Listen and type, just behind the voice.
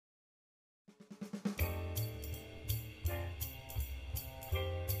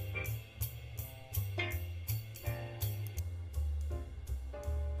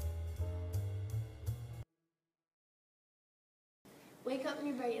Wake up,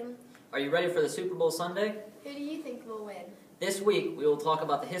 NewBrighton. Are you ready for the Super Bowl Sunday? Who do you think will win? This week, we will talk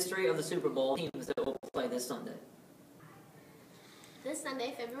about the history of the Super Bowl teams that will play this Sunday. This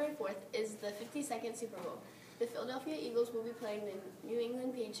Sunday, February 4th, is the 52nd Super Bowl. The Philadelphia Eagles will be playing the New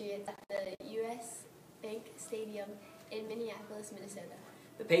England Patriots at the U.S. Bank Stadium in Minneapolis, Minnesota.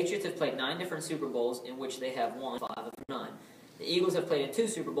 The Patriots have played 9 different Super Bowls in which they have won 5 of 9. The Eagles have played in 2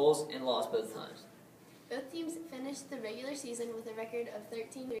 Super Bowls and lost both times. Both teams finished the regular season with a record of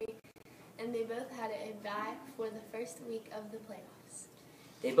 13-3, and they both had a bye for the first week of the playoffs.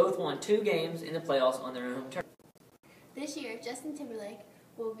 They both won 2 games in the playoffs on their home turf. This year, Justin Timberlake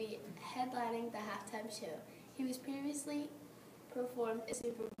will be headlining the halftime show. He was previously performed a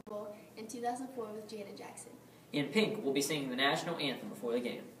Super Bowl in 2004 with Janet Jackson. In Pink will be singing the national anthem before the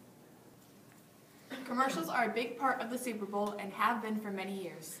game. Commercials are a big part of the Super Bowl and have been for many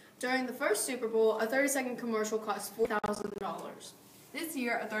years. During the first Super Bowl, a 30-second commercial cost $4,000. This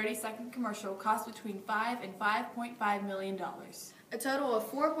year, a 30-second commercial costs between $5 and $5.5 million. A total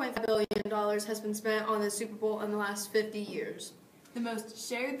of $4.5 billion has been spent on the Super Bowl in the last 50 years. The most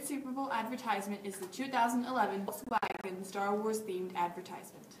shared Super Bowl advertisement is the 2011 Volkswagen Star Wars-themed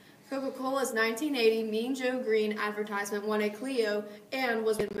advertisement. Coca-Cola's 1980 Mean Joe Green advertisement won a Clio and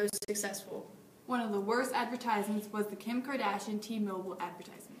was the most successful. One of the worst advertisements was the Kim Kardashian T-Mobile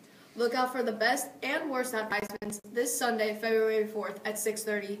advertisement. Look out for the best and worst advertisements this Sunday, February 4th at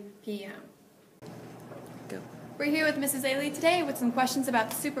 6:30 p.m. We're here with Mrs. Ailey today with some questions about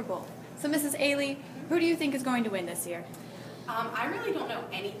the Super Bowl. So Mrs. Ailey, who do you think is going to win this year? I really don't know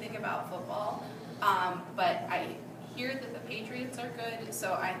anything about football, but I hear that the Patriots are good,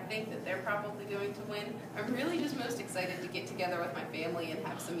 so I think that they're probably going to win. I'm really just most excited to get together with my family and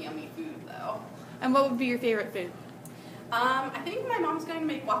have some yummy food, though. And what would be your favorite food? I think my mom's going to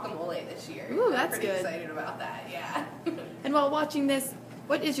make guacamole this year. Ooh, that's I'm pretty good. excited about that, yeah. And while watching this,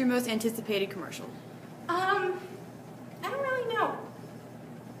 what is your most anticipated commercial? I don't really know.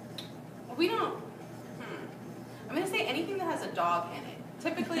 We don't, I'm going to say anything that has a dog in it.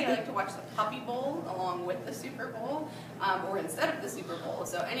 Typically, I like to watch the Puppy Bowl along with the Super Bowl, or instead of the Super Bowl.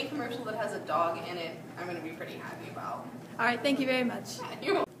 So any commercial that has a dog in it, I'm going to be pretty happy about. All right, thank you very much. Yeah,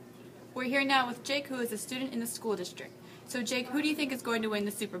 you're welcome. We're here now with Jake, who is a student in the school district. So Jake, who do you think is going to win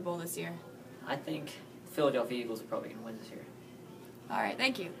the Super Bowl this year? I think the Philadelphia Eagles are probably going to win this year. All right,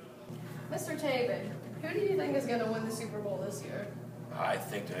 thank you. Mr. Tabin, who do you think is going to win the Super Bowl this year? I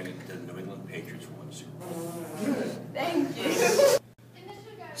think the New England Patriots will win the Super Bowl. Thank you.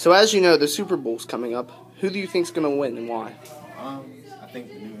 So as you know, the Super Bowl's coming up. Who do you think's going to win and why? I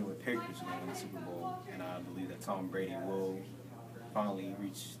think the New England Patriots are going to win the Super Bowl, and I believe that Tom Brady will finally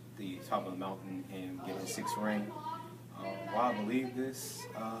reach the top of the mountain and get his 6th ring. Why I believe this?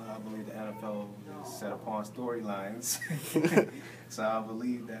 I believe the NFL is set upon storylines, so I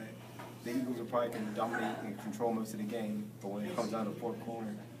believe that the Eagles are probably going to dominate and control most of the game, but when it comes down to the fourth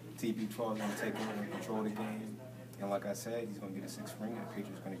quarter, TB12 is going to take over and control the game. And like I said, he's going to get a 6th ring, and the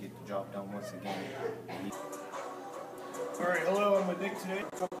Patriots are going to get the job done once again. All right, hello, I'm with Nick today.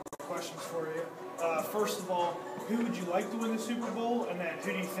 A couple of questions for you. First of all, who would you like to win the Super Bowl, and then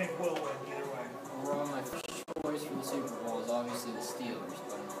who do you think will win either way? Well, my first choice for the Super Bowl is obviously the Steelers,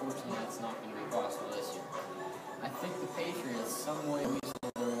 but unfortunately that's not going to be possible this year. I think the Patriots some way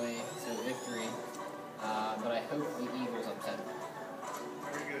weasel their way to victory, but I hope the Eagles upset them.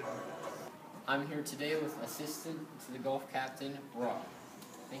 Very good. I'm here today with assistant to the golf captain, Rob.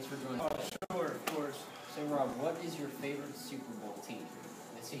 Thanks for joining us. Sure, of course. So, Rob, what is your favorite Super Bowl team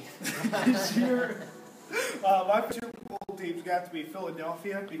this year? This year, my Super Bowl team's got to be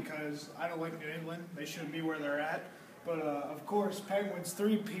Philadelphia because I don't like New England. They shouldn't be where they're at. But, of course, Penguins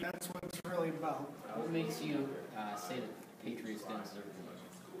 3-peat, that's what it's really about. What makes you say that the Patriots didn't deserve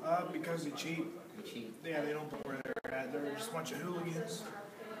it? Because they cheat. They cheat? Yeah, they don't know where they're at. They're just a bunch of hooligans.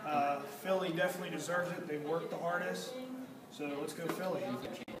 Philly definitely deserves it. They worked the hardest. So let's go Philly.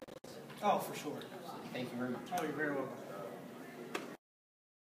 Oh, for sure. Thank you very much. Oh, you're very welcome.